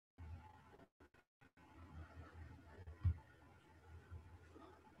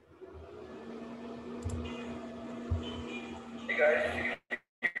Hey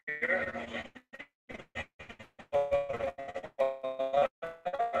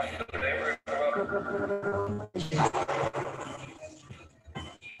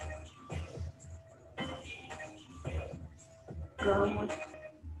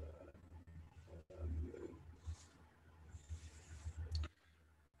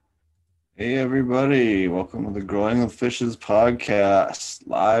everybody, welcome to the Growing with Fishes podcast,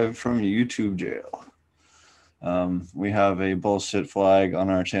 live from YouTube jail. We have a bullshit flag on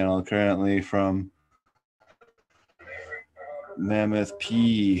our channel currently from Mammoth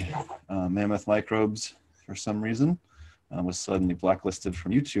P, Mammoth Microbes for some reason, was suddenly blacklisted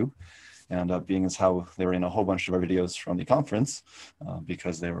from YouTube. And being as how they were in a whole bunch of our videos from the conference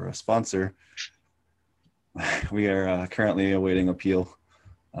because they were a sponsor, we are currently awaiting appeal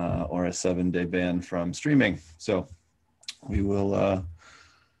or a 7-day ban from streaming. So we will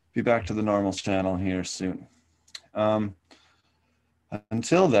be back to the normal channel here soon.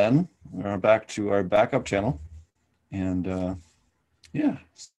 Until then, we're back to our backup channel. And yeah,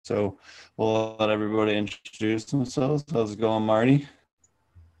 so we'll let everybody introduce themselves. How's it going, Marty?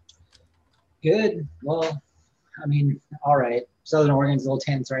 Good. Well, I mean, all right. Southern Oregon's a little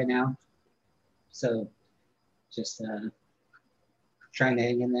tense right now. So just trying to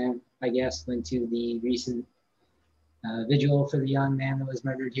hang in there, I guess. Went to the recent vigil for the young man that was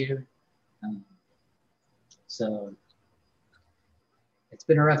murdered here. So it's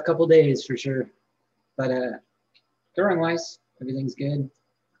been a rough couple days for sure. But growing-wise, everything's good.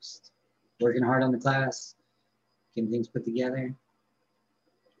 Just working hard on the class, getting things put together.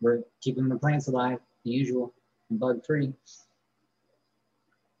 We're keeping the plants alive, the usual, and bug-free.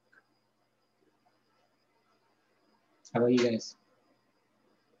 How about you guys?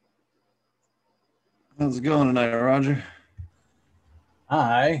 How's it going tonight, Roger?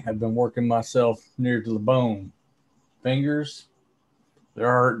 I have been working myself near to the bone. Fingers,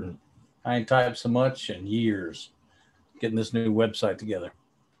 they're hurting. I ain't typed so much in years getting this new website together.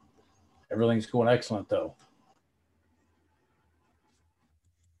 Everything's going excellent, though.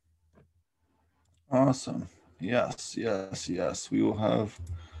 Awesome. Yes. We will have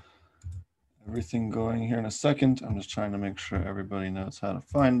everything going here in a second. I'm just trying to make sure everybody knows how to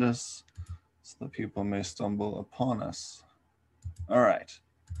find us so that people may stumble upon us. All right.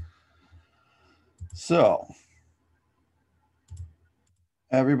 So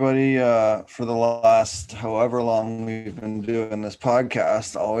everybody, for the last however long we've been doing this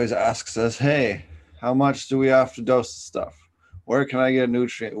podcast, always asks us, hey, how much do we have to dose stuff? Where can I get a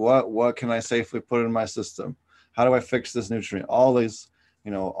nutrient? What can I safely put in my system? How do I fix this nutrient? All these,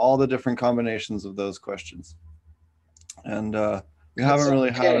 all the different combinations of those questions. And we haven't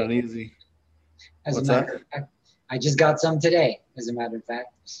really had an easy. As a matter of fact, I just got some today, as a matter of fact.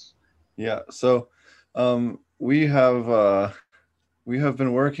 Yeah, so we have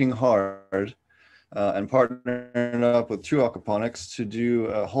been working hard and partnering up with True Aquaponics to do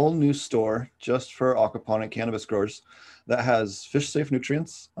a whole new store just for aquaponic cannabis growers that has fish-safe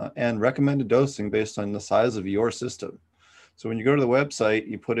nutrients and recommended dosing based on the size of your system. So when you go to the website,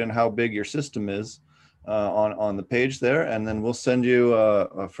 you put in how big your system is on the page there, and then we'll send you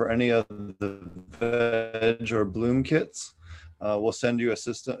for any of the veg or bloom kits. We'll send you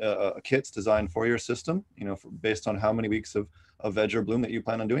a kits designed for your system, based on how many weeks of veg or bloom that you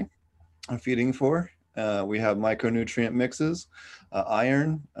plan on doing and feeding for. We have micronutrient mixes,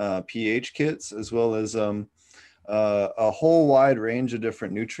 iron, pH kits, as well as a whole wide range of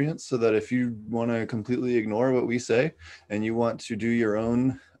different nutrients, so that if you want to completely ignore what we say and you want to do your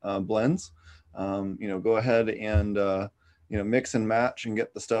own blends, go ahead and mix and match and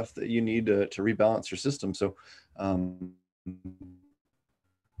get the stuff that you need to rebalance your system. So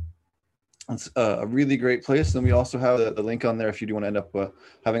it's a really great place. And we also have the link on there if you do want to end up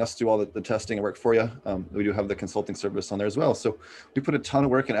having us do all the testing and work for you. We do have the consulting service on there as well. So we put a ton of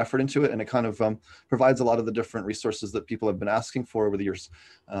work and effort into it, and it kind of provides a lot of the different resources that people have been asking for over the years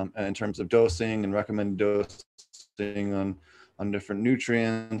in terms of dosing and recommended dosing on different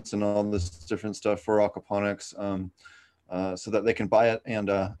nutrients and all this different stuff for aquaponics. So that they can buy it and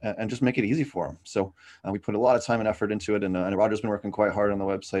just make it easy for them. So we put a lot of time and effort into it, and Roger's been working quite hard on the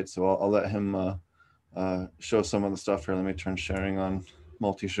website. So I'll let him show some of the stuff here. Let me turn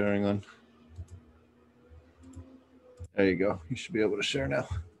multi-sharing on. There you go. You should be able to share now.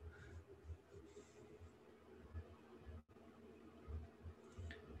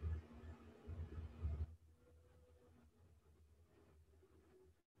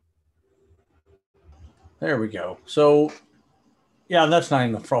 There we go. So, yeah, that's not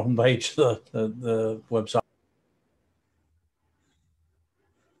even the front page of the website.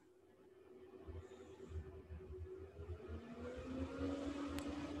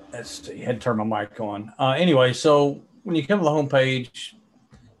 let's see, had to turn my mic on. Anyway, so when you come to the homepage,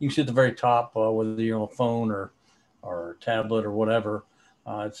 you can see at the very top, whether you're on a phone or tablet or whatever,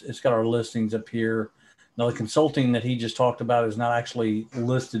 it's got our listings up here. Now, the consulting that he just talked about is not actually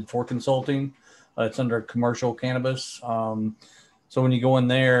listed for consulting. It's under commercial cannabis. So when you go in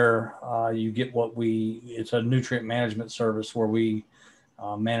there, you get it's a nutrient management service where we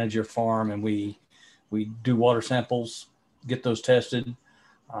manage your farm, and we do water samples, get those tested,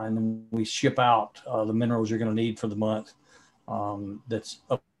 and then we ship out the minerals you're going to need for the month that's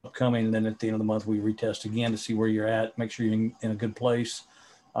upcoming. And then at the end of the month, we retest again to see where you're at, make sure you're in a good place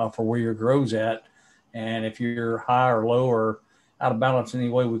for where your grow's at. And if you're high or low or out of balance in any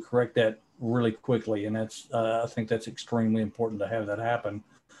way, we correct that really quickly. And that's I think that's extremely important to have that happen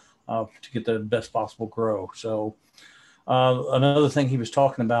to get the best possible grow. So another thing he was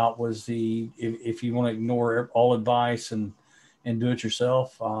talking about was if you want to ignore all advice and do it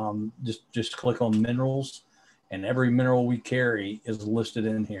yourself, just click on minerals, and every mineral we carry is listed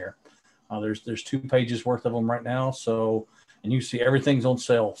in here. There's 2 pages worth of them right now. So, and you see everything's on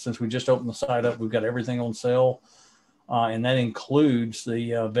sale. Since we just opened the site up, we've got everything on sale. And that includes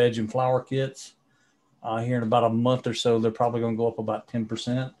the veg and flower kits. Here in about a month or so, they're probably going to go up about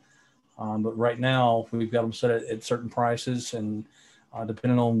 10%. But right now, we've got them set at certain prices. And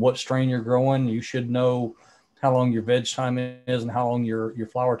depending on what strain you're growing, you should know how long your veg time is and how long your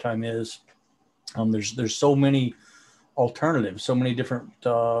flower time is. There's so many alternatives, so many different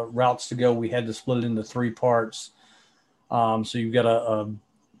routes to go. We had to split it into 3 parts. So you've got a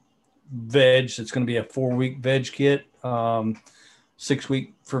veg that's going to be a 4-week veg kit,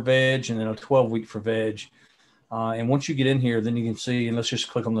 6-week for veg, and then a 12-week for veg. And once you get in here, then you can see, and let's just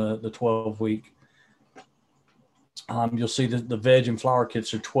click on the 12-week. You'll see that the veg and flower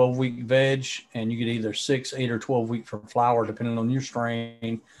kits are 12-week veg, and you get either 6, 8, or 12-week for flower, depending on your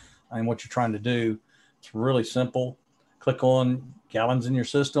strain and what you're trying to do. It's really simple. Click on gallons in your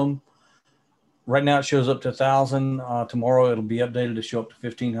system. Right now it shows up to 1,000. Tomorrow it'll be updated to show up to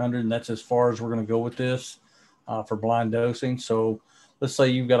 1,500, and that's as far as we're going to go with this for blind dosing. So let's say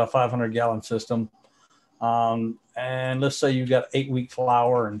you've got a 500-gallon system, and let's say you've got 8-week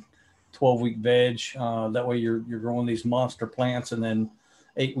flower and 12-week veg. That way you're growing these monster plants, and then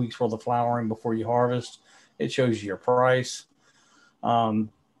 8 weeks worth of flowering before you harvest. It shows you your price.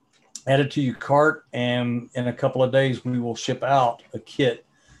 Add it to your cart, and in a couple of days we will ship out a kit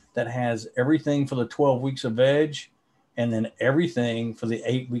that has everything for the 12 weeks of veg and then everything for the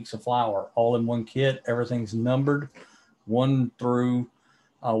 8 weeks of flower, all in one kit. Everything's numbered 1 through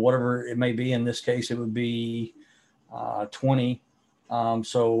whatever it may be. In this case, it would be 20.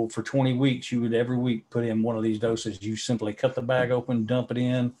 So for 20 weeks, you would every week put in one of these doses. You simply cut the bag open, dump it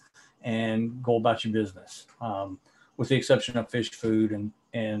in, and go about your business, with the exception of fish food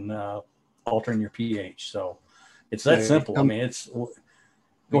and altering your pH. So it's that simple. I mean, it's...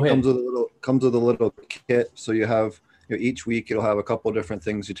 Go ahead. Comes with a little kit. So you have, each week it'll have a couple of different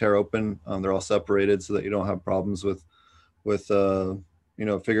things you tear open. They're all separated so that you don't have problems with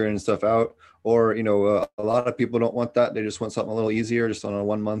figuring stuff out. Or, a lot of people don't want that. They just want something a little easier, just on a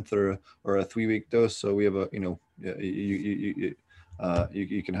 1 month or a 3-week dose. So we have you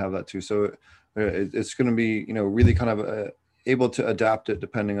can have that too. So it's going to be, really kind of able to adapt it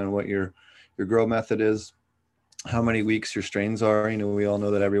depending on what your grow method is, how many weeks your strains are. We all know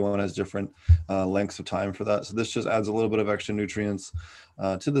that everyone has different lengths of time for that. So this just adds a little bit of extra nutrients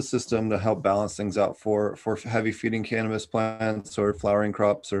to the system to help balance things out for heavy feeding cannabis plants or flowering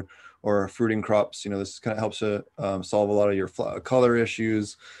crops or fruiting crops. This kind of helps to solve a lot of your color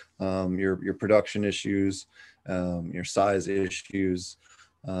issues, your production issues, your size issues,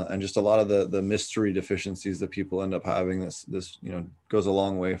 and just a lot of the mystery deficiencies that people end up having. This goes a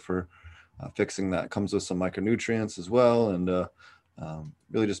long way for fixing that. Comes with some micronutrients as well, and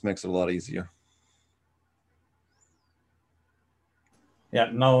really just makes it a lot easier. Yeah,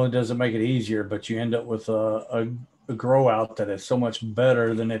 not only does it make it easier, but you end up with a grow out that is so much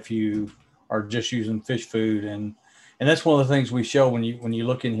better than if you are just using fish food. And that's one of the things we show when you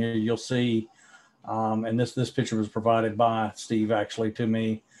look in here. You'll see, and this picture was provided by Steve actually to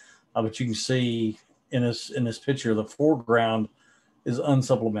me, but you can see in this picture the foreground is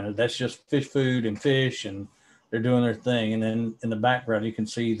unsupplemented. That's just fish food and fish, and they're doing their thing. And then in the background, you can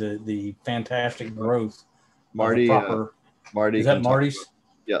see the fantastic growth. Marty, Marty, is that Marty's?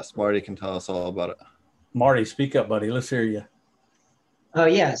 Yes, Marty can tell us all about it. Marty, speak up, buddy. Let's hear you. Oh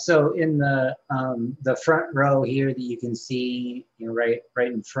yeah. So in the front row here that you can see, right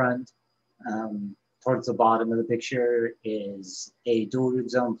in front, towards the bottom of the picture is a dual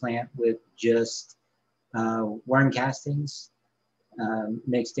root zone plant with just worm castings.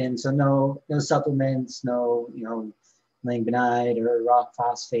 mixed in. So no supplements, no, langbeinite or rock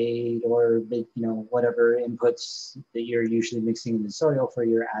phosphate or whatever inputs that you're usually mixing in the soil for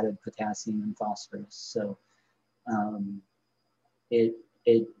your added potassium and phosphorus. So it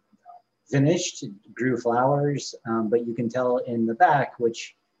finished, grew flowers, but you can tell in the back,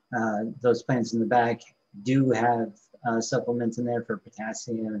 which those plants in the back do have supplements in there for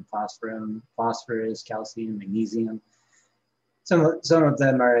potassium and phosphorus, calcium, magnesium. Some of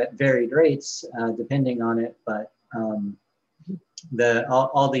them are at varied rates depending on it, but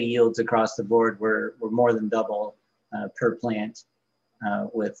all the yields across the board were more than double per plant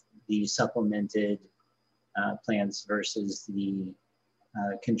with the supplemented plants versus the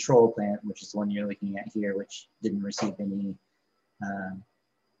control plant, which is the one you're looking at here, which didn't receive any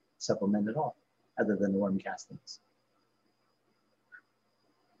supplement at all, other than the worm castings.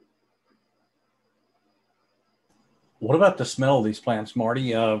 What about the smell of these plants,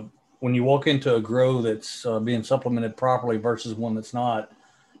 Marty? When you walk into a grow that's being supplemented properly versus one that's not,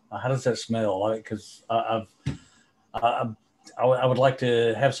 how does that smell? Because I would like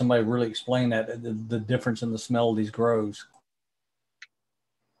to have somebody really explain that, the difference in the smell of these grows.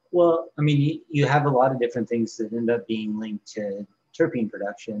 Well, I mean, you have a lot of different things that end up being linked to terpene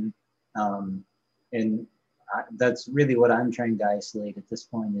production. And that's really what I'm trying to isolate at this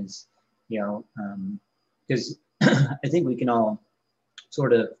point is, because I think we can all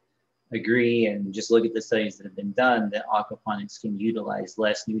sort of agree and just look at the studies that have been done that aquaponics can utilize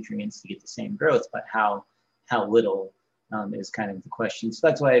less nutrients to get the same growth, but how little is kind of the question. So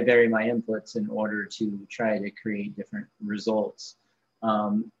that's why I vary my inputs in order to try to create different results.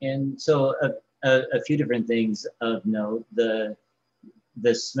 And so a few different things of note.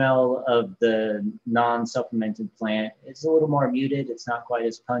 The smell of the non-supplemented plant is a little more muted. It's not quite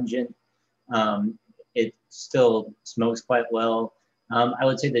as pungent. It still smokes quite well. I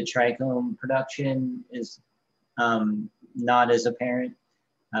would say the trichome production is not as apparent.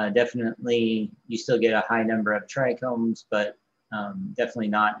 Definitely, you still get a high number of trichomes, but definitely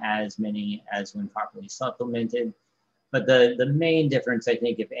not as many as when properly supplemented. But the main difference, I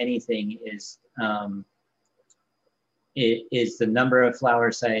think, if anything, is it is the number of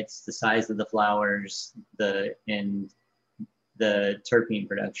flower sites, the size of the flowers, and the terpene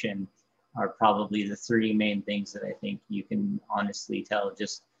production are probably the three main things that I think you can honestly tell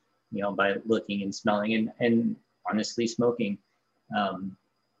just by looking and smelling and honestly smoking.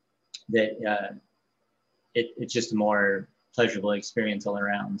 That it's just a more pleasurable experience all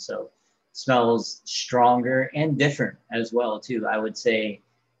around. So smells stronger and different as well too. I would say,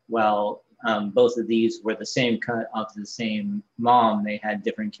 well, both of these were the same cut off the same mom. They had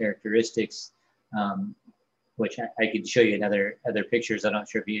different characteristics, which I could show you in other pictures. I'm not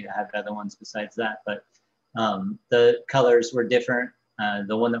sure if you have other ones besides that, but the colors were different.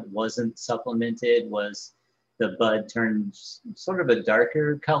 The one that wasn't supplemented was the bud turned sort of a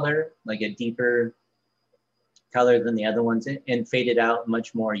darker color, like a deeper color than the other ones, and faded out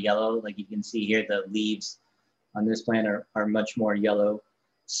much more yellow. Like you can see here, the leaves on this plant are much more yellow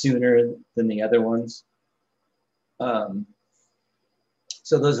sooner than the other ones.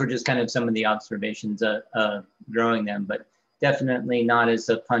 So those were just kind of some of the observations of growing them, but definitely not as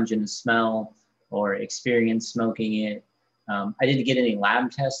a pungent smell or experience smoking it. I didn't get any lab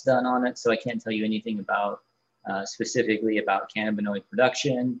tests done on it, so I can't tell you anything about specifically about cannabinoid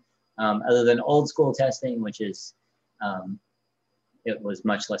production, other than old school testing, which is, it was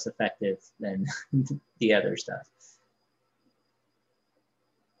much less effective than the other stuff.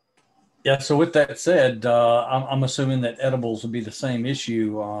 Yeah. So with that said, I'm assuming that edibles will be the same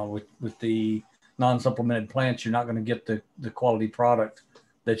issue with the non-supplemented plants. You're not going to get the quality product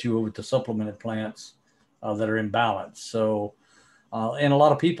that you will with the supplemented plants that are in balance. So, and a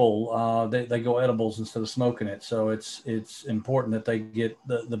lot of people they go edibles instead of smoking it. So it's important that they get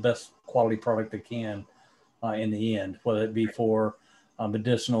the best quality product they can in the end, whether it be for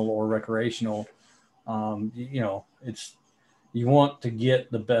medicinal or recreational. You want to get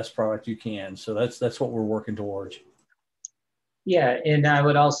the best product you can. So that's what we're working towards. Yeah, and I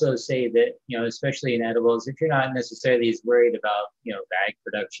would also say that, especially in edibles, if you're not necessarily as worried about, bag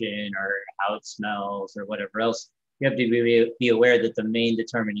production or how it smells or whatever else, you have to be aware that the main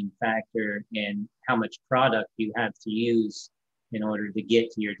determining factor in how much product you have to use in order to get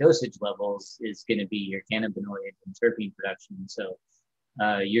to your dosage levels is going to be your cannabinoid and terpene production. So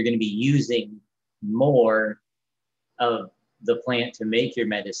you're going to be using more of the plant to make your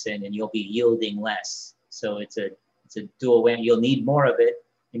medicine, and you'll be yielding less. So it's a dual whammy. You'll need more of it,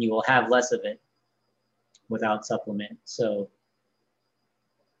 and you will have less of it without supplement. So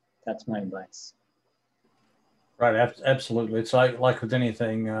that's my advice. Right. Absolutely. It's like with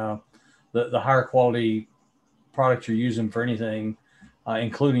anything, the higher quality product you're using for anything,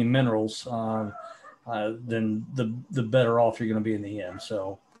 including minerals, then the better off you're going to be in the end.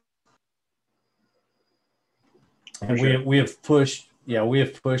 So, and sure. we have pushed, yeah, we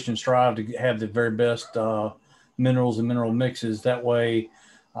have pushed and strived to have the very best minerals and mineral mixes. That way,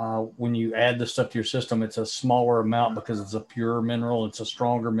 when you add this stuff to your system, it's a smaller amount because it's a pure mineral. It's a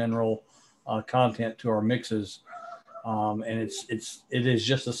stronger mineral content to our mixes, and it is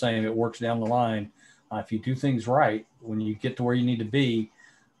just the same. It works down the line. If you do things right, when you get to where you need to be,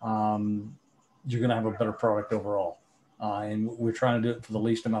 you're going to have a better product overall. And we're trying to do it for the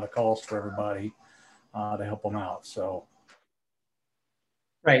least amount of cost for everybody to help them out. So,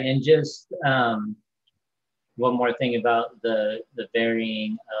 Right, and just one more thing about the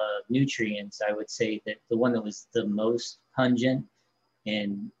varying of nutrients, I would say that the one that was the most pungent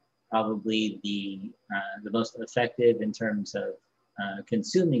and probably the most effective in terms of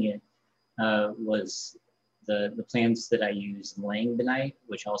consuming it was the plants that I use, langbeinite,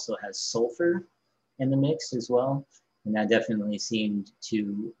 which also has sulfur in the mix as well. And that definitely seemed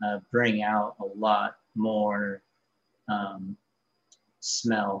to bring out a lot more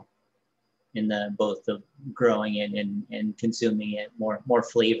smell in both the growing it and consuming it, more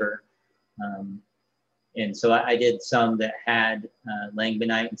flavor. And so I did some that had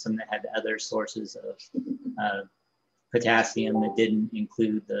langbeinite and some that had other sources of potassium that didn't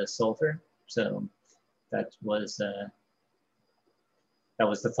include the sulfur. So that was the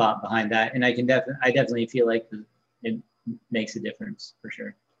thought behind that. And I definitely feel like it makes a difference for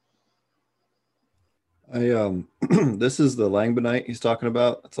sure. This is the langbeinite he's talking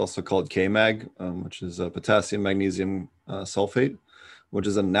about. It's also called K-Mag, which is potassium magnesium sulfate, which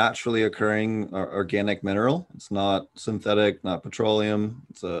is a naturally occurring organic mineral. It's not synthetic, not petroleum.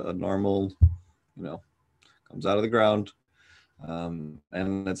 It's a normal, comes out of the ground, and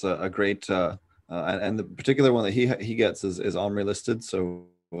it's a great. And the particular one that he gets is OMRI listed, so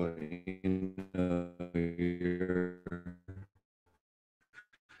you're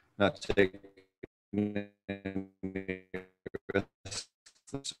not taking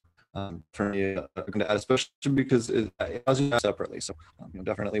for me, especially because it allows you to separately. So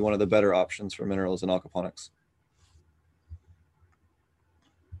definitely one of the better options for minerals in aquaponics.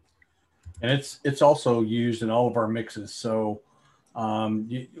 and it's also used in all of our mixes. So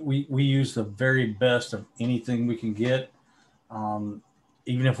we use the very best of anything we can get.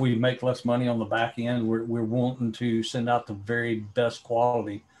 Even if we make less money on the back end, we're wanting to send out the very best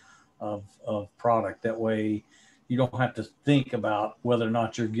quality of product. That way you don't have to think about whether or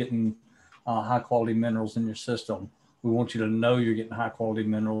not you're getting high quality minerals in your system. We want you to know you're getting high quality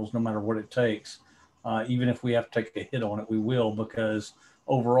minerals no matter what it takes. Even if we have to take a hit on it, we will, because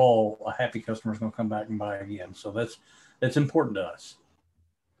overall a happy customer is going to come back and buy again. So that's important to us.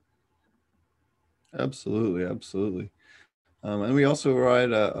 Absolutely. And we also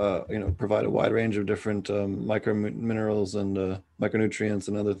provide a wide range of different micro minerals and micronutrients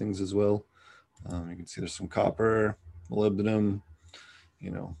and other things as well. You can see there's some copper, molybdenum,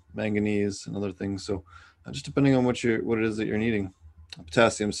 manganese and other things. So just depending on what it is that you're needing.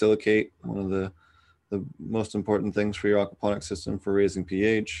 Potassium silicate, one of the most important things for your aquaponic system for raising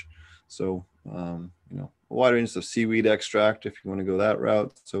pH. So a wide range of seaweed extract if you want to go that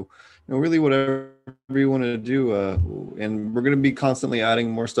route. So really whatever you want to do, and we're going to be constantly adding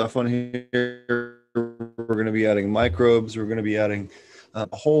more stuff on here. We're going to be adding microbes. We're going to be adding a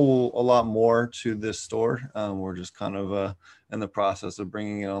lot more to this store. We're just kind of in the process of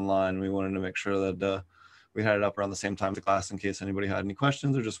bringing it online. We wanted to make sure that we had it up around the same time as the class in case anybody had any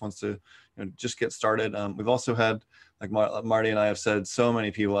questions or just wants to just get started. We've also had, like Marty and I have said, so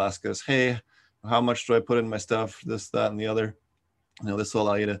many people ask us, hey, how much do I put in my stuff, this, that, and the other. This will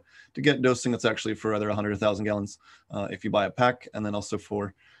allow you to get dosing that's actually for either 100,000 gallons if you buy a pack, and then also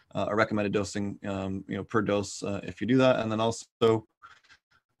for a recommended dosing, per dose if you do that, and then also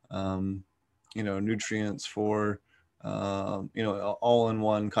nutrients for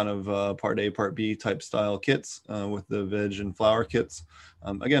all-in-one kind of part A, part B type style kits with the veg and flower kits.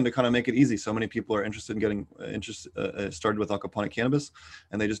 Again, to kind of make it easy. So many people are interested in getting started with aquaponic cannabis,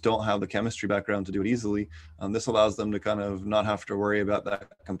 and they just don't have the chemistry background to do it easily. This allows them to kind of not have to worry about that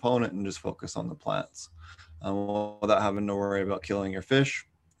component and just focus on the plants without having to worry about killing your fish.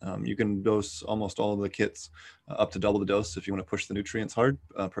 You can dose almost all of the kits up to double the dose if you want to push the nutrients hard,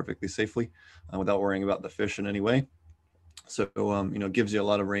 perfectly safely, without worrying about the fish in any way. So it gives you a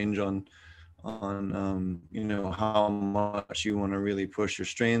lot of range on how much you want to really push your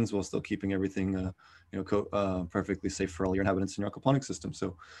strains while still keeping everything perfectly safe for all your inhabitants in your aquaponic system.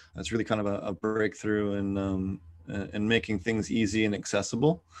 So that's really kind of a breakthrough and making things easy and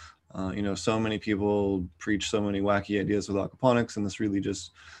accessible. You know, so many people preach so many wacky ideas with aquaponics, and this really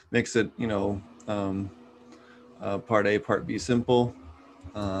just makes it, you know, part A, part B simple,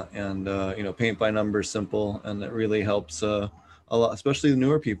 and you know, paint by numbers simple, and it really helps a lot, especially the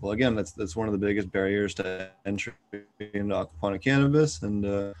newer people. Again, that's one of the biggest barriers to entry into aquaponic cannabis, and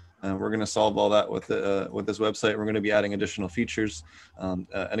we're going to solve all that with this website. We're going to be adding additional features, and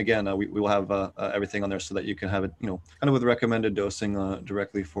again, we will have everything on there so that you can have it, you know, kind of with recommended dosing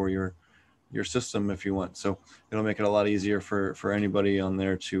directly for your system if you want. So it'll make it a lot easier for anybody on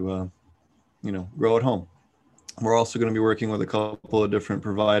there to you know, grow at home. We're also going to be working with a couple of different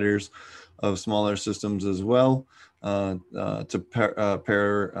providers of smaller systems as well, to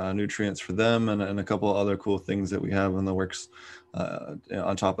pair nutrients for them, and a couple of other cool things that we have in the works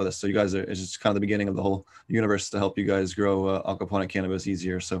on top of this. So you guys it's just kind of the beginning of the whole universe to help you guys grow aquaponic cannabis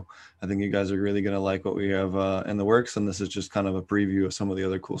easier. So I think you guys are really going to like what we have in the works, and this is just kind of a preview of some of the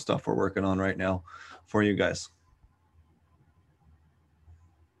other cool stuff we're working on right now for you guys.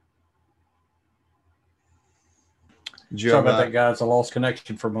 Sorry about that, guys. I lost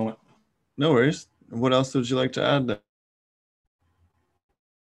connection for a moment. No worries. What else would you like to add there?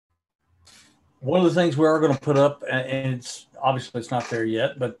 One of the things we are going to put up, and it's obviously it's not there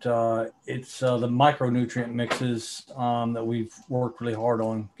yet, but it's the micronutrient mixes that we've worked really hard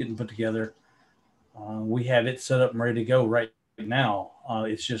on getting put together. We have it set up and ready to go right now.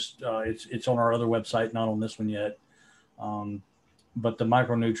 It's just it's on our other website, not on this one yet. But the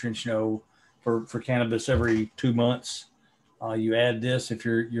micronutrients, you know, for cannabis every 2 months, you add this. If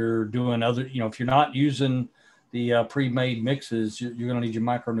you're doing other, you know, if you're not using the pre-made mixes, you're going to need your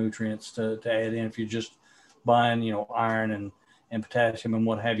micronutrients to add in. If you're just buying, you know, iron and potassium and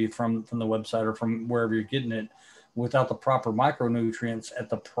what have you from the website or from wherever you're getting it, without the proper micronutrients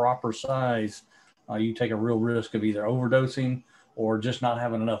at the proper size, you take a real risk of either overdosing or just not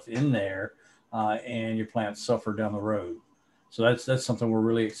having enough in there, and your plants suffer down the road. So that's something we're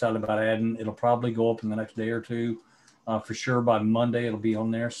really excited about adding. It'll probably go up in the next day or two. For sure by Monday it'll be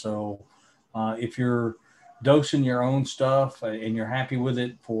on there. So if you're dosing your own stuff and you're happy with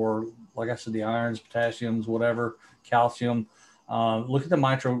it for, like I said, the irons, potassiums, whatever, calcium, look at the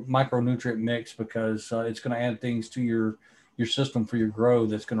micronutrient mix, because it's going to add things to your system for your grow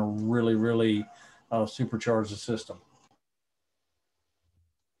that's going to really, really supercharge the system.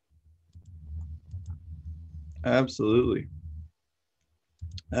 Absolutely.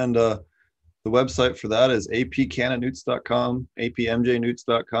 And the website for that is apcananutes.com,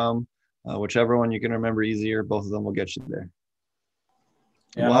 apmjnutes.com, whichever one you can remember easier. Both of them will get you there.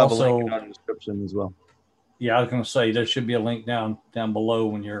 Yeah, we'll have also, a link in the description as well. Yeah, I was going to say there should be a link down below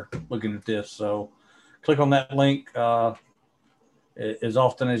when you're looking at this. So click on that link as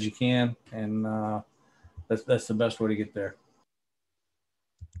often as you can, and that's the best way to get there.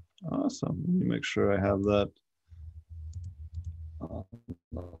 Awesome. Let me make sure I have that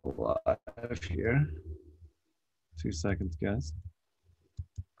live here. 2 seconds, guys.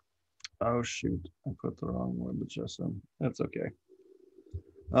 Oh shoot, I put the wrong web address in. That's okay.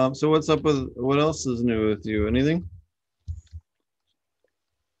 So what's up with, what else is new with you? Anything?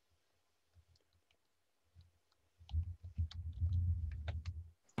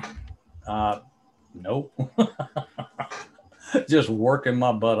 Nope. Just working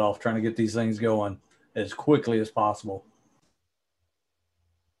my butt off trying to get these things going as quickly as possible.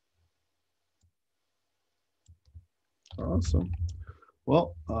 Awesome.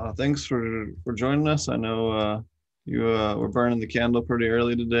 Well, thanks for joining us. I know you were burning the candle pretty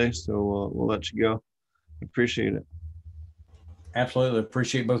early today, so we'll let you go. Appreciate it. Absolutely.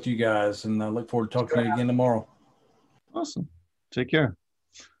 Appreciate both you guys, and I look forward to talking to you again tomorrow. Awesome. Take care.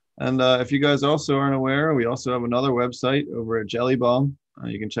 And if you guys also aren't aware, we also have another website over at Jelly Bomb.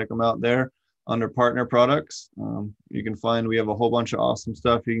 You can check them out there under partner products. You can find, we have a whole bunch of awesome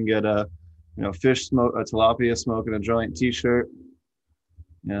stuff. You can get a fish smoke, a tilapia smoke in a joint t-shirt,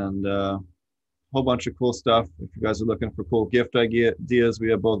 and a whole bunch of cool stuff. If you guys are looking for cool gift ideas,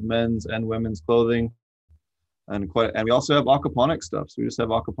 we have both men's and women's clothing, and we also have aquaponic stuff. So we just have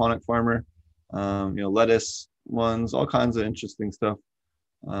aquaponic farmer, lettuce ones, all kinds of interesting stuff.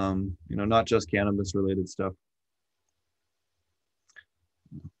 Not just cannabis related stuff.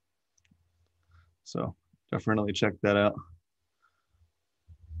 So definitely check that out.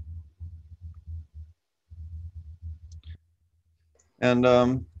 And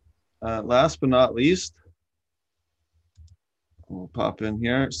last but not least, we'll pop in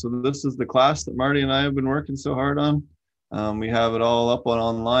here. So this is the class that Marty and I have been working so hard on. We have it all up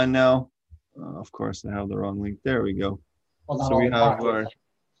online now. Of course, I have the wrong link. There we go. Well, so we have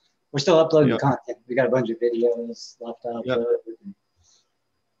we're still uploading Yep. content. We got a bunch of videos left to Yep. upload.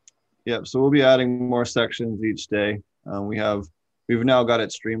 Yep. So we'll be adding more sections each day. We've now got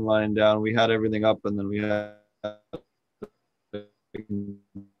it streamlined down. We had everything up, and then we had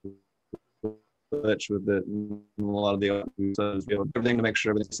glitch with it and a lot of the everything to make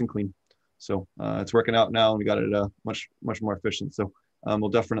sure everything's nice and clean. So it's working out now, and we got it much more efficient. So we'll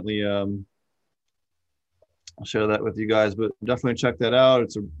definitely I'll share that with you guys, but definitely check that out.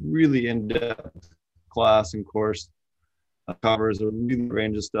 It's a really in-depth class and course. Covers a really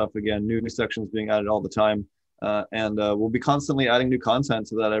range of stuff. Again, new sections being added all the time, and we'll be constantly adding new content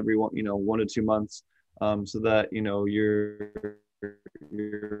to that every 1 to 2 months, so that you're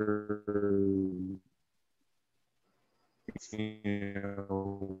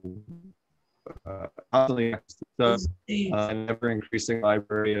constantly an ever increasing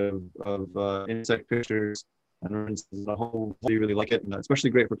library of insect pictures and the whole. You really like it, and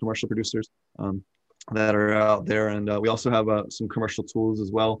especially great for commercial producers that are out there. And we also have some commercial tools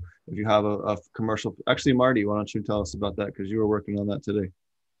as well. If you have a commercial, actually, Marty, why don't you tell us about that, because you were working on that today.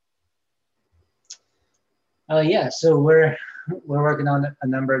 Yeah, so we're working on a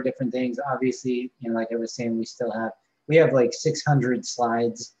number of different things. Obviously, like I was saying, we have like 600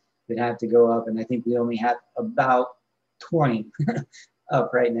 slides that have to go up, and I think we only have about 20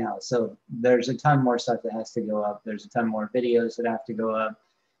 up right now. So there's a ton more stuff that has to go up. There's a ton more videos that have to go up.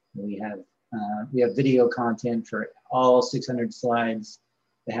 We have video content for all 600 slides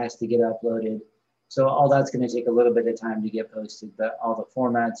that has to get uploaded. So all that's going to take a little bit of time to get posted, but all the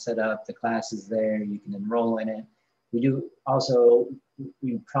formats set up, the class is there, you can enroll in it. We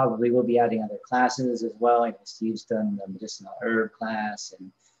probably will be adding other classes as well. Like Steve's done the medicinal herb class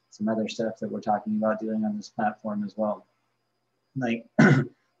and some other stuff that we're talking about doing on this platform as well. Like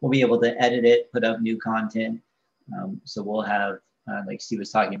we'll be able to edit it, put up new content. So we'll have, like Steve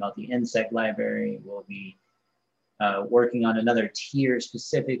was talking about, the insect library. We'll be working on another tier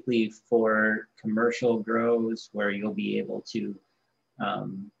specifically for commercial grows, where you'll be able to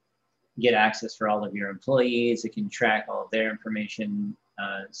get access for all of your employees. It can track all of their information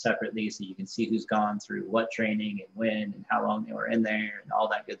separately, so you can see who's gone through what training and when and how long they were in there and all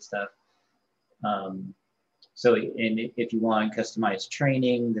that good stuff. So, and if you want customized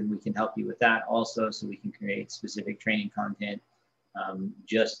training, then we can help you with that also. So we can create specific training content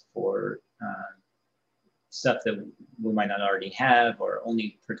just for stuff that we might not already have or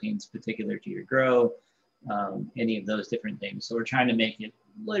only pertains particular to your grow, any of those different things. So we're trying to make it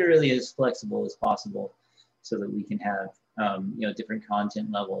literally as flexible as possible so that we can have different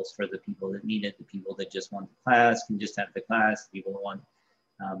content levels for the people that need it. The people that just want the class can just have the class. The people that want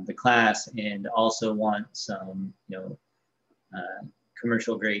the class and also want some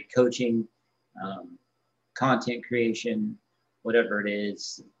commercial grade coaching, content creation, whatever it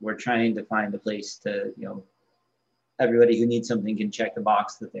is. We're trying to find a place to, everybody who needs something can check the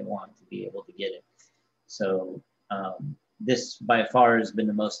box that they want to be able to get it. So this by far has been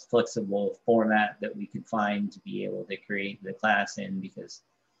the most flexible format that we could find to be able to create the class in, because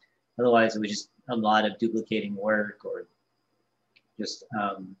otherwise it was just a lot of duplicating work, or just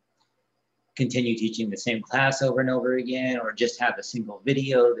continue teaching the same class over and over again, or just have a single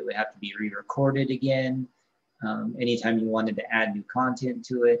video that would have to be re-recorded again anytime you wanted to add new content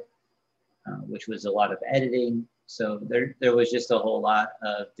to it, which was a lot of editing. So there was just a whole lot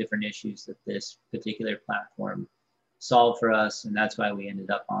of different issues that this particular platform solved for us, and that's why we ended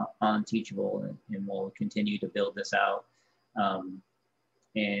up on Teachable, and we'll continue to build this out.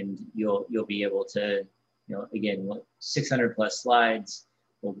 And you'll be able to, again, 600 plus slides.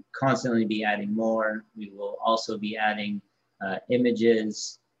 We'll constantly be adding more. We will also be adding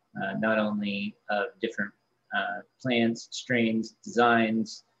images, not only of different plants, strains,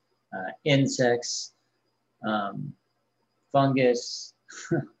 designs, insects, fungus,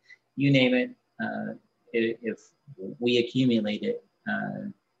 you name it. If we accumulate it,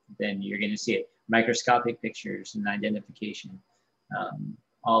 then you're going to see it. Microscopic pictures and identification,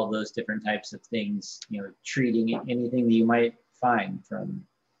 all those different types of things, treating anything that you might find, from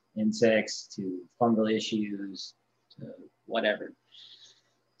insects to fungal issues to whatever.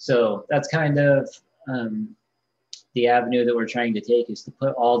 So that's kind of the avenue that we're trying to take, is to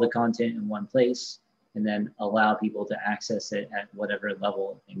put all the content in one place and then allow people to access it at whatever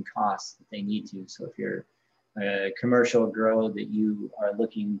level and cost that they need to. So if you're a commercial grow that you are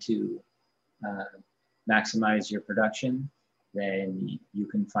looking to maximize your production, then you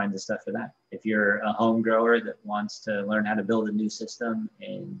can find the stuff for that. If you're a home grower that wants to learn how to build a new system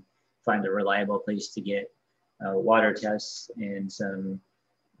and find a reliable place to get water tests and some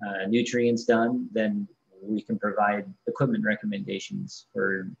nutrients done, then we can provide equipment recommendations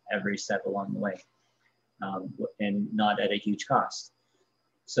for every step along the way, and not at a huge cost.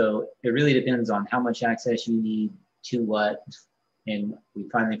 So it really depends on how much access you need to what, and we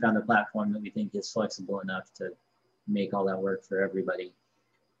finally found a platform that we think is flexible enough to make all that work for everybody.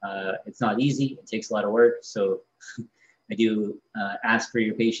 It's not easy, it takes a lot of work, so I do ask for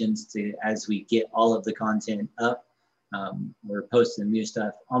your patience to, as we get all of the content up, we're posting new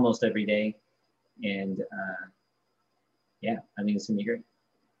stuff almost every day, and yeah, I think it's gonna be great.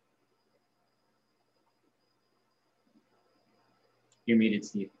 You're muted,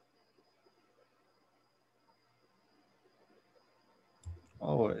 Steve.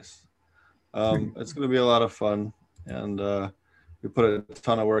 Always. It's going to be a lot of fun, and we put a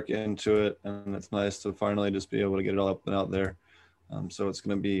ton of work into it, and it's nice to finally just be able to get it all up and out there. So it's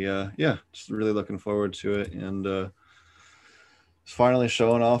going to be, yeah, just really looking forward to it, and finally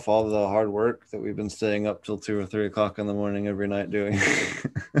showing off all the hard work that we've been staying up till 2 or 3 o'clock in the morning every night doing.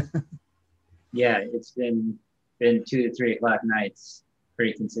 Yeah, it's been 2 to 3 o'clock nights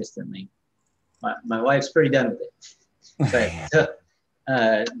pretty consistently. My wife's pretty done with it.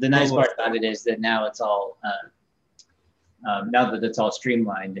 But the nice part about it is that now it's all, now that it's all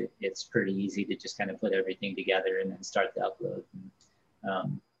streamlined, it's pretty easy to just kind of put everything together and then start the upload.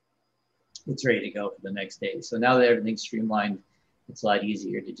 And, it's ready to go for the next day. So now that everything's streamlined, it's a lot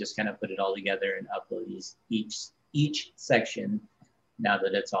easier to just kind of put it all together and upload each section now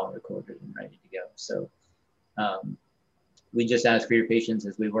that it's all recorded and ready to go. So we just ask for your patience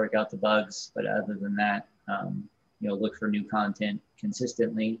as we work out the bugs, but other than that, you know, look for new content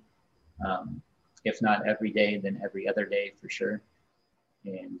consistently. If not every day, then every other day for sure.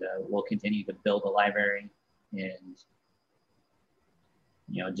 And we'll continue to build a library and,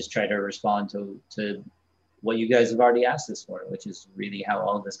 you know, just try to respond to what you guys have already asked us for, which is really how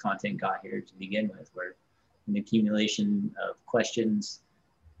all of this content got here to begin with. We're an accumulation of questions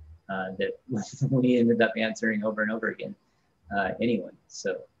that we ended up answering over and over again anyway.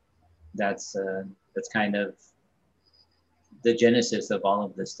 So that's kind of the genesis of all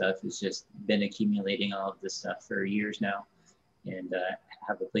of this stuff. Has just been accumulating all of this stuff for years now, and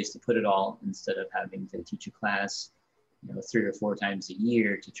have a place to put it all instead of having to teach a class, you know, 3 or 4 times a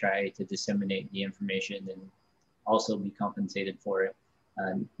year to try to disseminate the information and also be compensated for it.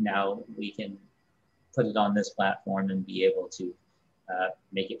 Now we can put it on this platform and be able to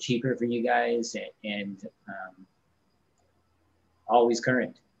make it cheaper for you guys, and always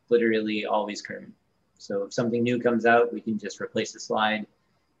current, literally always current. So if something new comes out, we can just replace the slide,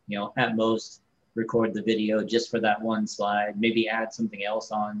 you know, at most record the video just for that one slide, maybe add something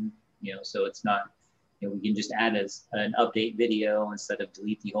else on, you know, so it's not, you know, we can just add as an update video instead of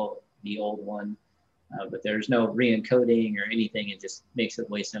delete the old one. But there's no re-encoding or anything. It just makes it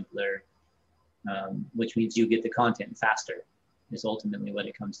way simpler, which means you get the content faster is ultimately what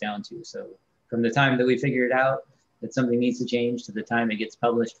it comes down to. So from the time that we figure it out that something needs to change to the time it gets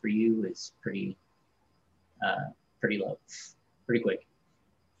published for you is pretty low, pretty quick.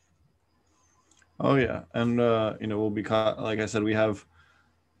 Oh yeah, and you know, we'll be like I said, we have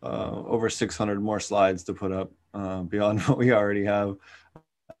over 600 more slides to put up beyond what we already have,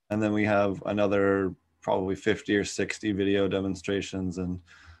 and then we have another probably 50 or 60 video demonstrations and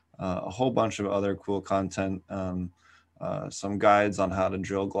a whole bunch of other cool content, some guides on how to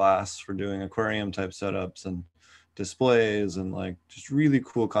drill glass for doing aquarium type setups and displays, and like just really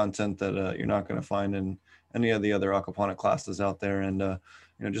cool content that you're not going to find in any of the other aquaponic classes out there. And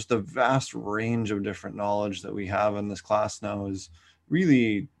you know, just the vast range of different knowledge that we have in this class now is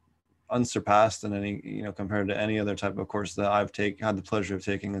really unsurpassed in any, you know, compared to any other type of course that I've had the pleasure of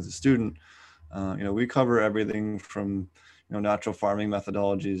taking as a student. You know, we cover everything from, you know, natural farming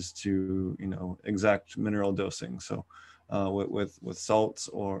methodologies to, you know, exact mineral dosing. So with salts,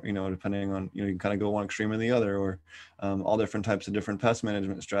 or, you know, depending on, you know, you can kind of go one extreme or the other, or all different types of different pest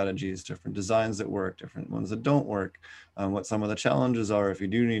management strategies, different designs that work, different ones that don't work, what some of the challenges are if you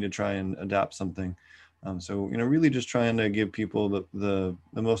do need to try and adapt something. So, you know, really just trying to give people the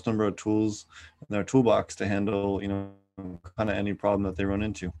most number of tools in their toolbox to handle, you know, kind of any problem that they run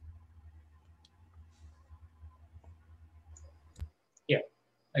into. Yeah,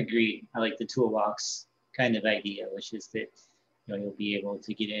 agreed. I like the toolbox kind of idea, which is that, you know, you'll be able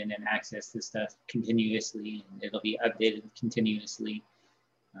to get in and access this stuff continuously, and it'll be updated continuously.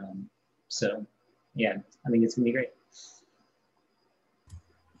 So yeah, I think it's gonna be great.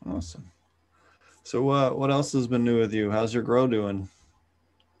 Awesome. So what else has been new with you? How's your grow doing?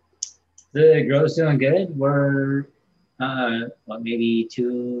 The grow's doing good. We're maybe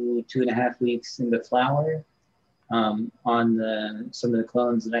 2.5 weeks into flower on some of the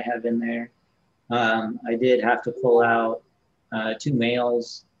clones that I have in there. I did have to pull out 2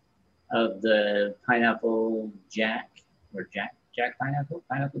 males of the pineapple jack or jack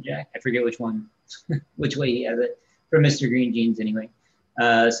pineapple jack. I forget which one, which way he has it for Mr. Green Jeans anyway.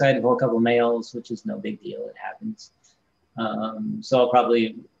 So I had to pull a couple males, which is no big deal. It happens. So I'll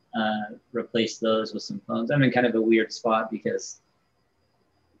probably replace those with some clones. I'm in kind of a weird spot because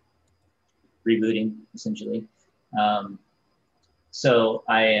rebooting essentially. So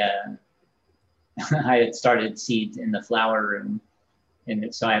I I had started seeds in the flower room,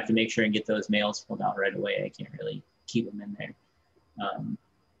 and so I have to make sure and get those males pulled out right away. I can't really keep them in there.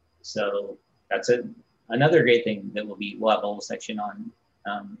 So that's another great thing that we'll have a whole section on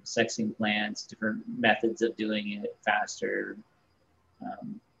sexing plants, different methods of doing it faster,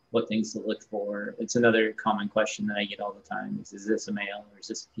 what things to look for. It's another common question that I get all the time is this a male or is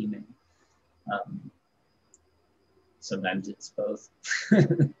this a female? Sometimes it's both,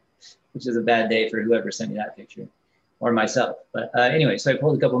 which is a bad day for whoever sent me that picture or myself. But anyway, so I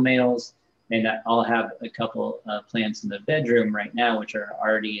pulled a couple males, and I'll have a couple plants in the bedroom right now, which are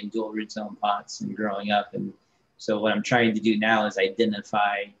already in dual root zone pots and growing up. And so what I'm trying to do now is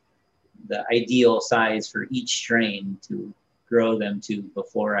identify the ideal size for each strain to grow them to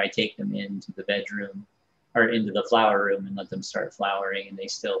before I take them into the bedroom or into the flower room and let them start flowering, and they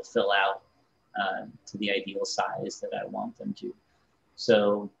still fill out to the ideal size that I want them to.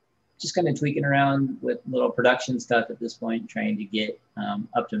 So just kind of tweaking around with little production stuff at this point, trying to get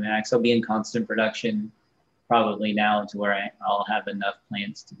up to max. I'll be in constant production probably now to where I'll have enough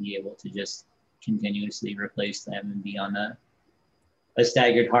plants to be able to just continuously replace them and be on a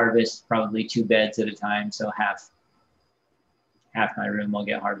staggered harvest, probably 2 beds at a time. So half my room will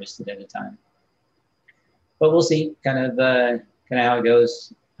get harvested at a time. But we'll see kind of how it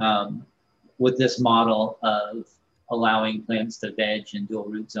goes with this model of allowing plants to veg in dual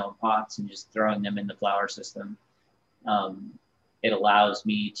root zone pots and just throwing them in the flower system. It allows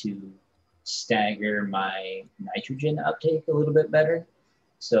me to stagger my nitrogen uptake a little bit better.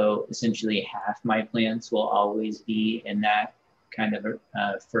 So essentially half my plants will always be in that kind of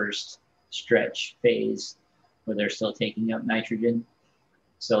first stretch phase where they're still taking up nitrogen.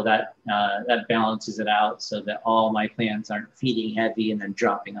 So that balances it out so that all my plants aren't feeding heavy and then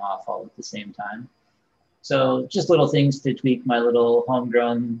dropping off all at the same time. So just little things to tweak my little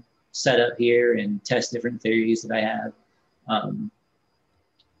homegrown setup here and test different theories that I have.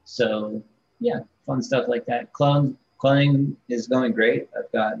 So yeah, fun stuff like that. Cloning is going great.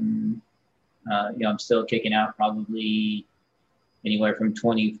 I've gotten, I'm still kicking out probably anywhere from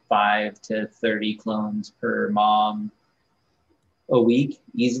 25 to 30 clones per mom a week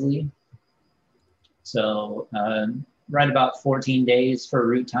easily. So right about 14 days for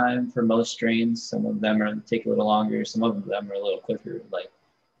root time for most strains. Some of them take a little longer. Some of them are a little quicker. Like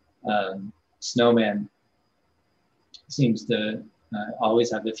Snowman seems to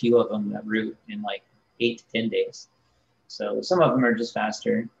always have a few of them that root in like 8 to 10 days. So some of them are just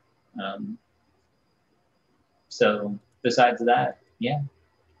faster. So besides that, yeah,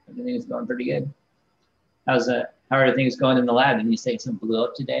 everything is going pretty good. How are things going in the lab? Did you say something blew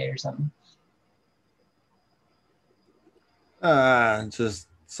up today or something? Just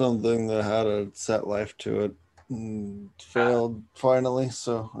something that had a set life to it and failed finally,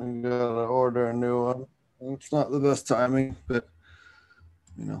 so I gotta order a new one. It's not the best timing, but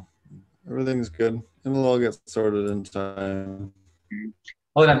everything's good. It'll all get sorted in time.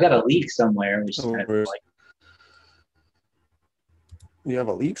 Oh, and I've got a leak somewhere, which is kind of like... You have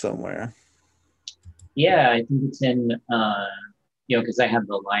a leak somewhere? Yeah, I think it's in, because I have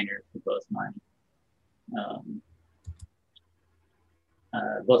the liner for both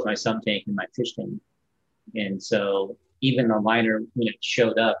my sump tank and my fish tank. And so even the liner, when it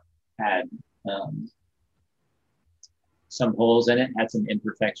showed up, had some holes in it, had some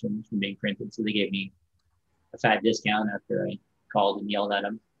imperfections from being printed. So they gave me a fat discount after I called and yelled at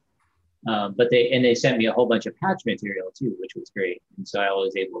them. But they sent me a whole bunch of patch material too, which was great. And so I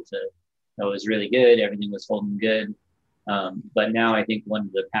was able to, that was really good. Everything was holding good. But now I think one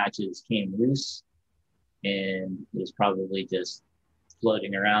of the patches came loose and is probably just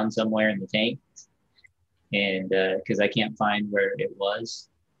floating around somewhere in the tank. And because I can't find where it was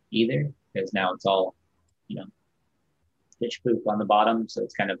either, because now it's all, fish poop on the bottom. So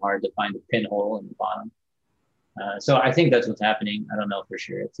it's kind of hard to find a pinhole in the bottom. So I think that's what's happening. I don't know for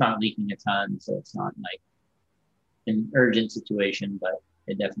sure. It's not leaking a ton, so it's not like an urgent situation, but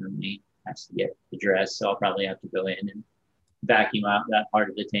it definitely has to get addressed. So I'll probably have to go in and vacuum out that part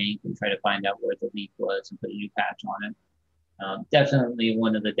of the tank and try to find out where the leak was and put a new patch on it. Definitely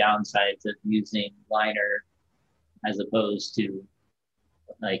one of the downsides of using liner as opposed to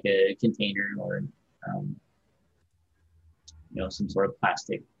like a container or some sort of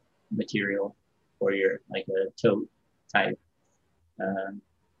plastic material for your like a tote type um,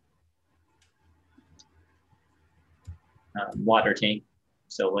 water tank.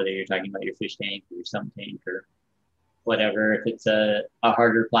 So whether you're talking about your fish tank or your sump tank or whatever, if it's a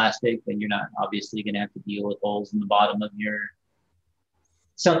harder plastic, then you're not obviously going to have to deal with holes in the bottom of your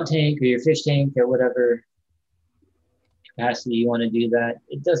sump tank or your fish tank or whatever capacity you want to do that.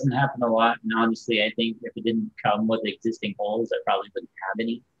 It doesn't happen a lot. And honestly, I think if it didn't come with existing holes, I probably wouldn't have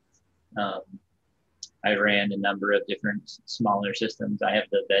any. I ran a number of different smaller systems. I have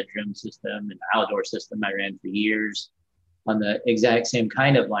the bedroom system and the outdoor system I ran for years on the exact same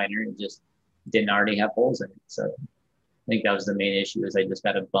kind of liner. It just didn't already have holes in it. So I think that was the main issue, is I just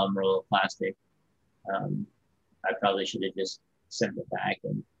got a bum roll of plastic. I probably should have just sent it back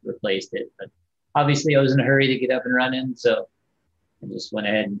and replaced it. But obviously I was in a hurry to get up and running. So I just went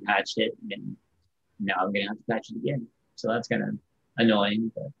ahead and patched it, and now I'm going to have to patch it again. So that's kind of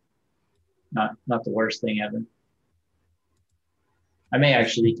annoying, but not the worst thing ever. I may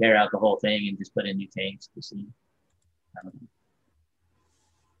actually tear out the whole thing and just put in new tanks to see.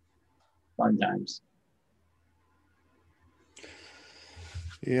 Fun times.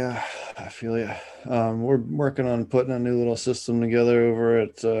 Yeah, I feel you. We're working on putting a new little system together over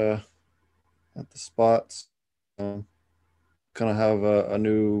at the spots. Kind of have a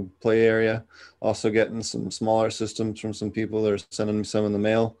new play area. Also getting some smaller systems from some people that are sending me some in the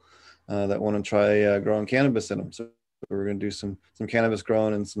mail that want to try growing cannabis in them. So we're going to do some cannabis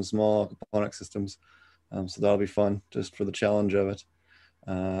growing in some small aquaponic systems. So that'll be fun just for the challenge of it,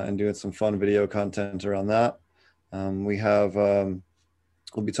 and doing some fun video content around that. We have, we'll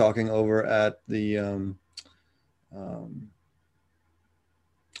be talking over at the,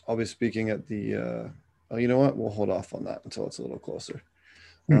 I'll be speaking at the, oh, you know what? We'll hold off on that until it's a little closer.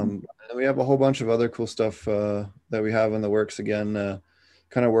 And we have a whole bunch of other cool stuff that we have in the works again,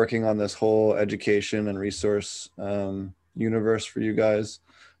 kind of working on this whole education and resource universe for you guys,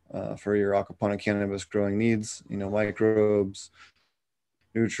 for your aquaponic cannabis growing needs, microbes,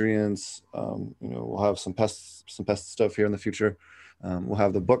 nutrients, we'll have some pest stuff here in the future. We'll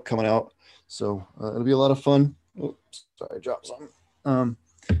have the book coming out, so it'll be a lot of fun. Oops, sorry, I dropped something.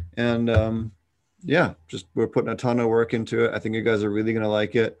 Yeah, just we're putting a ton of work into it. I think you guys are really going to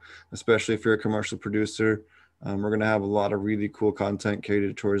like it, especially if you're a commercial producer. We're going to have a lot of really cool content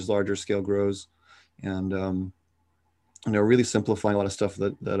catered towards larger scale grows, and really simplifying a lot of stuff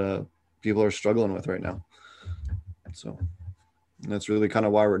that people are struggling with right now. So that's really kind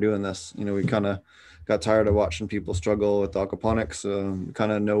of why we're doing this. We kind of got tired of watching people struggle with aquaponics. We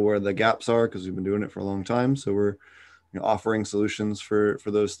kind of know where the gaps are because we've been doing it for a long time. So we're offering solutions for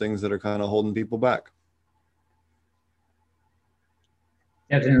those things that are kind of holding people back.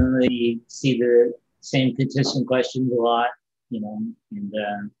 Definitely see the same consistent questions a lot, and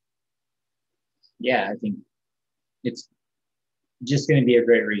yeah, I think it's just going to be a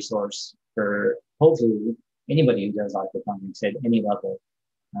great resource for hopefully anybody who does aquaponics at any level.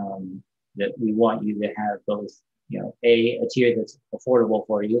 That we want you to have both, a tier that's affordable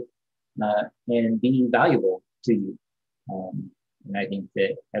for you, and B, valuable to you. And I think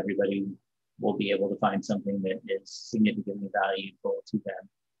that everybody will be able to find something that is significantly valuable to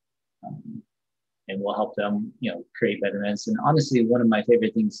them, and will help them, create better medicine. Honestly, one of my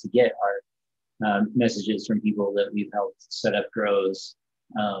favorite things to get are messages from people that we've helped set up grows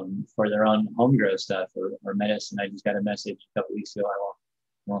for their own home grow stuff or medicine. I just got a message a couple weeks ago. I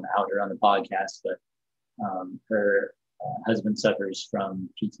won't out her on the podcast, but her husband suffers from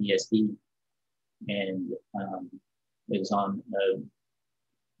PTSD, and is on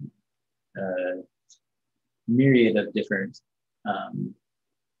a myriad of different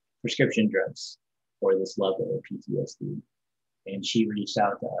prescription drugs for this level of PTSD. And she reached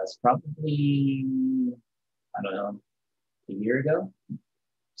out to us probably, I don't know, a year ago,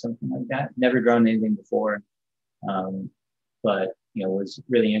 something like that. Never grown anything before, but was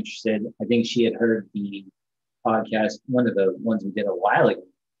really interested. I think she had heard the podcast, one of the ones we did a while ago.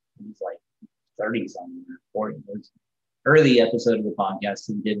 It was like 30 something or 40. It was early episode of the podcast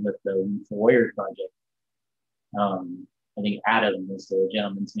we did with the Warriors Project. I think Adam was the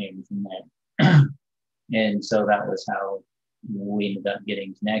gentleman's name from that. And so that was how we ended up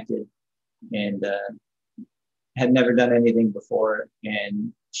getting connected, and had never done anything before.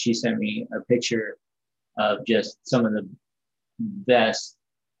 And she sent me a picture of just some of the best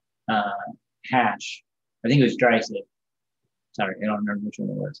hash. I think it was dry stick. Sorry, I don't remember which one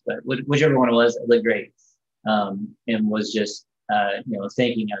it was, but whichever one it was, it looked great. And was just,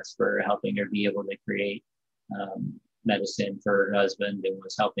 thanking us for helping her be able to create medicine for her husband and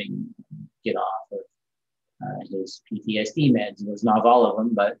was helping get off of his PTSD meds. It was not all of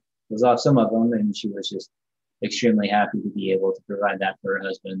them, but was off some of them, and she was just extremely happy to be able to provide that for her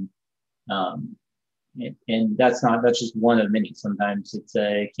husband. And that's just one of many. Sometimes it's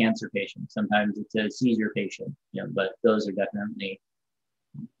a cancer patient, sometimes it's a seizure patient, but those are definitely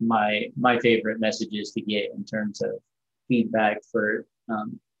my favorite messages to get in terms of feedback for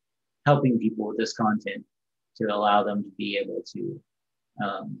helping people with this content, to allow them to be able to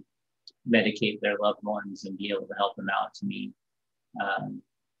medicate their loved ones and be able to help them out. To me,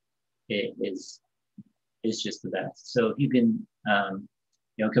 it is just the best. So if you can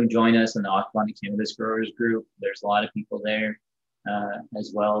come join us in the Aquaponic Cannabis Growers group. There's a lot of people there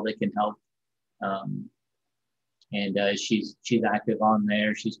as well that can help. And she's active on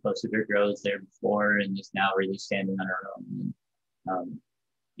there. She's posted her grows there before and is now really standing on her own.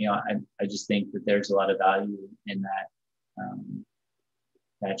 And, I just think that there's a lot of value in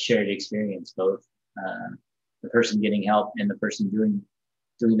that shared experience, both the person getting help and the person doing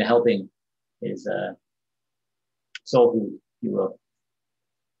the helping is soul food, if you will.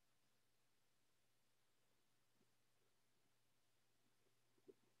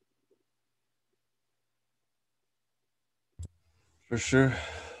 For sure.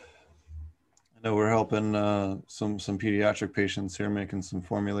 I know we're helping some pediatric patients here, making some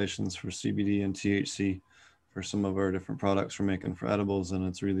formulations for CBD and THC for some of our different products we're making for edibles, and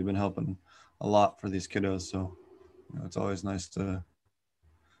it's really been helping a lot for these kiddos. So it's always nice to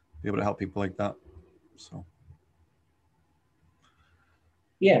be able to help people like that. So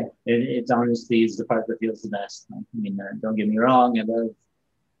yeah, it's honestly is the part that feels the best. I mean, don't get me wrong, I love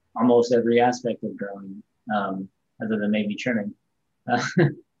almost every aspect of growing, other than maybe trimming.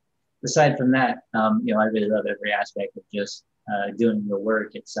 Aside from that, I really love every aspect of just doing the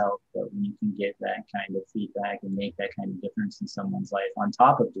work itself. But when you can get that kind of feedback and make that kind of difference in someone's life on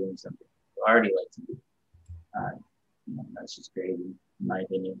top of doing something you already like to do, that's just great, in my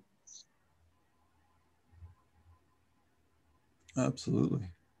opinion. absolutely.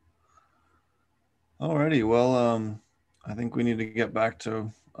 Alrighty, well, I think we need to get back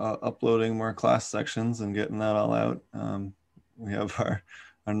to uploading more class sections and getting that all out. We have our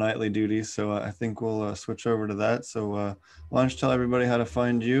nightly duties, so I think we'll switch over to that. So why don't you tell everybody how to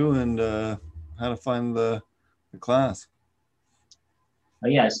find you and how to find the class?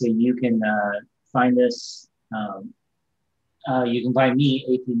 Yeah, so you can find us. You can find me,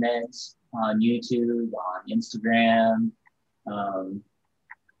 AP Meds, on YouTube, on Instagram.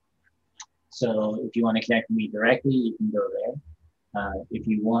 So if you want to connect with me directly, you can go there. If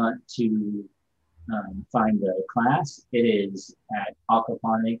you want to find the class, it is at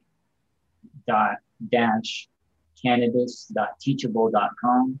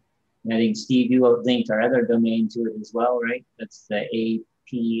aquaponic-cannabis.teachable.com. And I think, Steve, you linked our other domain to it as well, right? That's the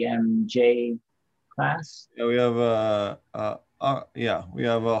APMJ class. Yeah, we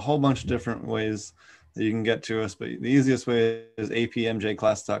have a whole bunch of different ways that you can get to us, but the easiest way is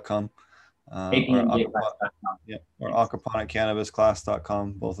apmjclass.com. apmjclass.com. Yeah, or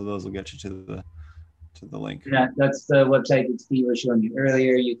aquaponiccannabisclass.com. Both of those will get you to the link. Yeah, that's the website that Steve was showing you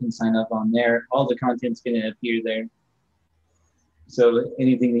earlier. You can sign up on there. All the content's going to appear there. So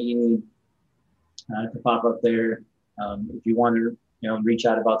anything that you need to pop up there, if you want to, reach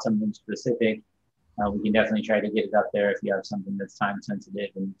out about something specific, we can definitely try to get it up there if you have something that's time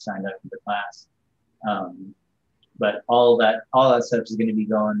sensitive and you signed up for the class. But all that stuff is going to be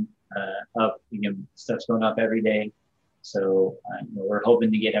going up. Stuff's going up every day. So we're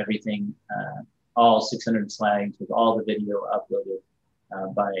hoping to get everything, all 600 slides with all the video uploaded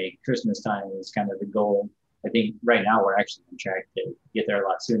by Christmas time is kind of the goal. I think right now we're actually on track to get there a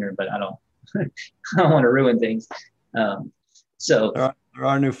lot sooner, but I don't want to ruin things. So there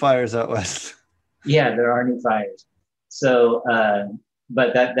are new fires out west. Yeah, there are new fires. So,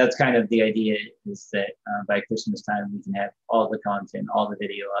 but that's kind of the idea, is that by Christmas time we can have all the content, all the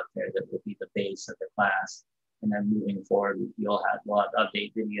video up there that will be the base of the class, and then moving forward, we'll have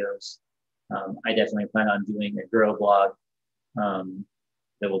update videos. I definitely plan on doing a grow blog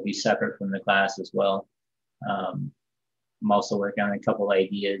that will be separate from the class as well. I'm also working on a couple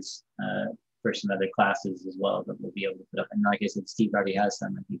ideas for some other classes as well that we'll be able to put up. And like I said, Steve already has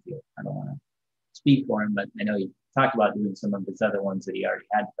some. I don't want to speak for him, but I know he talked about doing some of his other ones that he already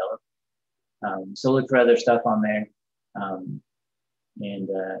had developed. So look for other stuff on there. And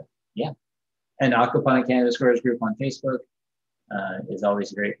Aquaponic Cannabis Growers Group on Facebook is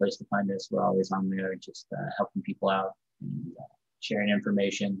always a great place to find us. We're always on there, just helping people out and sharing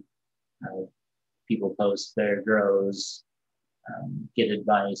information. People post their grows, get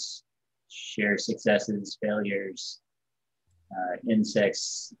advice, share successes, failures,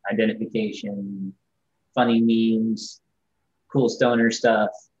 insects identification, funny memes, cool stoner stuff,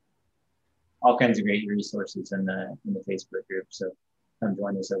 all kinds of great resources in the Facebook group. So come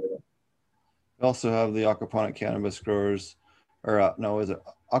join us over there. We also have the Aquaponic Cannabis Growers, or no, is it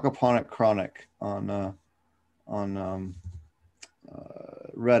Aquaponic Chronic on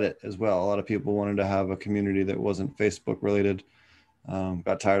Reddit as well. A lot of people wanted to have a community that wasn't Facebook related.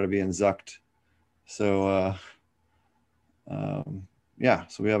 Got tired of being zucked. So yeah,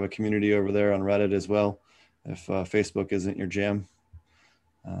 so we have a community over there on Reddit as well. If Facebook isn't your jam,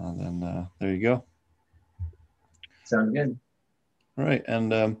 then there you go. Sounds good. All right,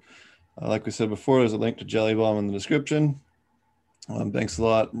 and like we said before, there's a link to Jelly Bomb in the description. Thanks a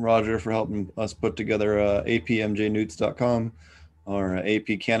lot, Roger, for helping us put together apmjnewts.com or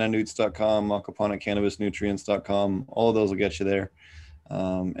apcannanewts.com, aquaponiccannabisnutrients.com. All of those will get you there.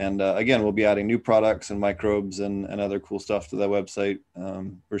 And again, we'll be adding new products and microbes and other cool stuff to that website.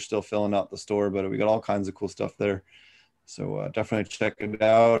 We're still filling out the store, but we got all kinds of cool stuff there. So definitely check it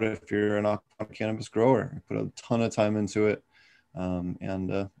out if you're an aquaponic cannabis grower. We put a ton of time into it.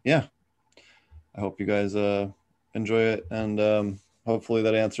 Yeah, I hope you guys enjoy it. And hopefully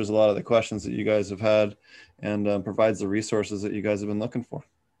that answers a lot of the questions that you guys have had and provides the resources that you guys have been looking for.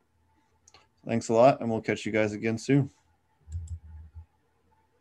 Thanks a lot, and we'll catch you guys again soon.